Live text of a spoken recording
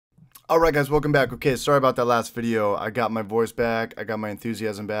Alright guys, welcome back. Okay, sorry about that last video. I got my voice back. I got my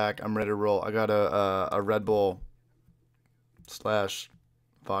enthusiasm back. I'm ready to roll. I got a Red Bull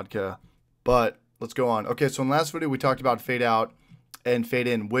 / vodka. But let's go on. Okay, so in the last video we talked about fade out and fade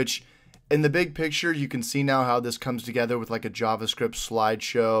in, which in the big picture you can see now how this comes together with like a JavaScript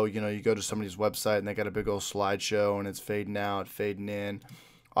slideshow. You know, you go to somebody's website and they got a big old slideshow and it's fading out, fading in.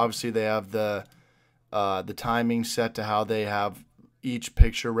 Obviously they have the timing set to how they have each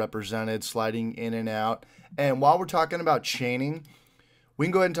picture represented, sliding in and out. And while we're talking about chaining, we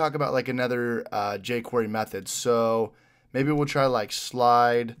can go ahead and talk about like another JQuery method. So maybe we'll try like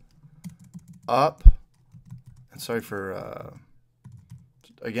slide up. And sorry for,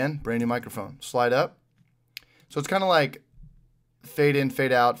 again, brand new microphone. Slide up. So it's kind of like fade in,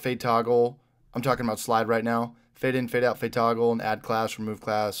 fade out, fade toggle. I'm talking about slide right now. Fade in, fade out, fade toggle, and add class, remove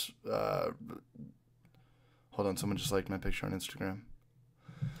class. Hold on, someone just liked my picture on Instagram.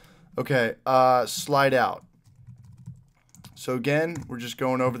 Okay, slide out. So again, we're just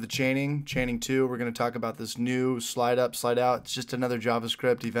going over the chaining. Chaining 2, we're going to talk about this new slide up, slide out. It's just another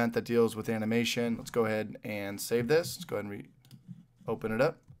JavaScript event that deals with animation. Let's go ahead and save this. Let's go ahead and open it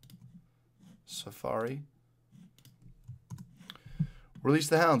up. Safari. Release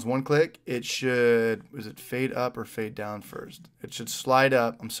the hounds. One click. It should, is it fade up or fade down first? It should slide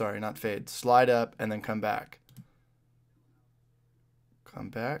up. I'm sorry, not fade. Slide up and then come back. Come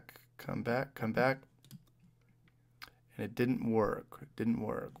back, come back, come back. And it didn't work. It didn't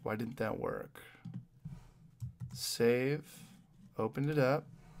work. Why didn't that work? Save. Open it up.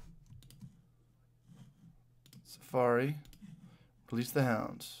 Safari. Release the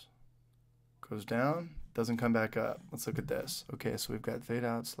hounds. Goes down. Doesn't come back up. Let's look at this. Okay, so we've got fade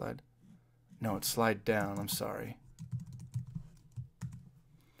out, slide. No, it's slide down. I'm sorry.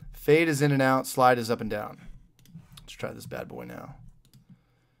 Fade is in and out. Slide is up and down. Let's try this bad boy now.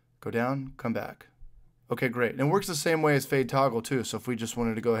 Go down, come back. Okay, great. And it works the same way as fade toggle too. So if we just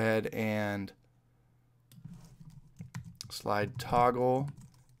wanted to go ahead and slide toggle,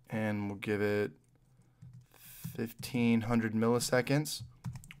 and we'll give it 1500 milliseconds.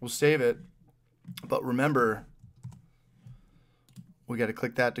 We'll save it. But remember, we got to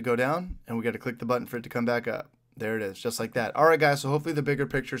click that to go down, and we got to click the button for it to come back up. There it is, just like that. All right, guys, so hopefully the bigger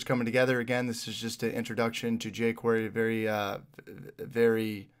picture is coming together. Again, this is just an introduction to jQuery,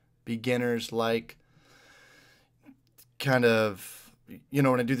 very beginners-like kind of, you know,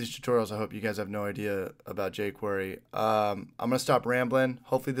 when I do these tutorials, I hope you guys have no idea about jQuery. I'm going to stop rambling.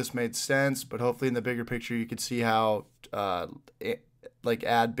 Hopefully this made sense, but hopefully in the bigger picture you can see how like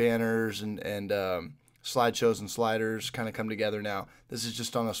ad banners and slideshows and sliders kind of come together now. This is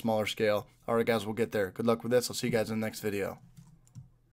just on a smaller scale. All right, guys, we'll get there. Good luck with this. I'll see you guys in the next video.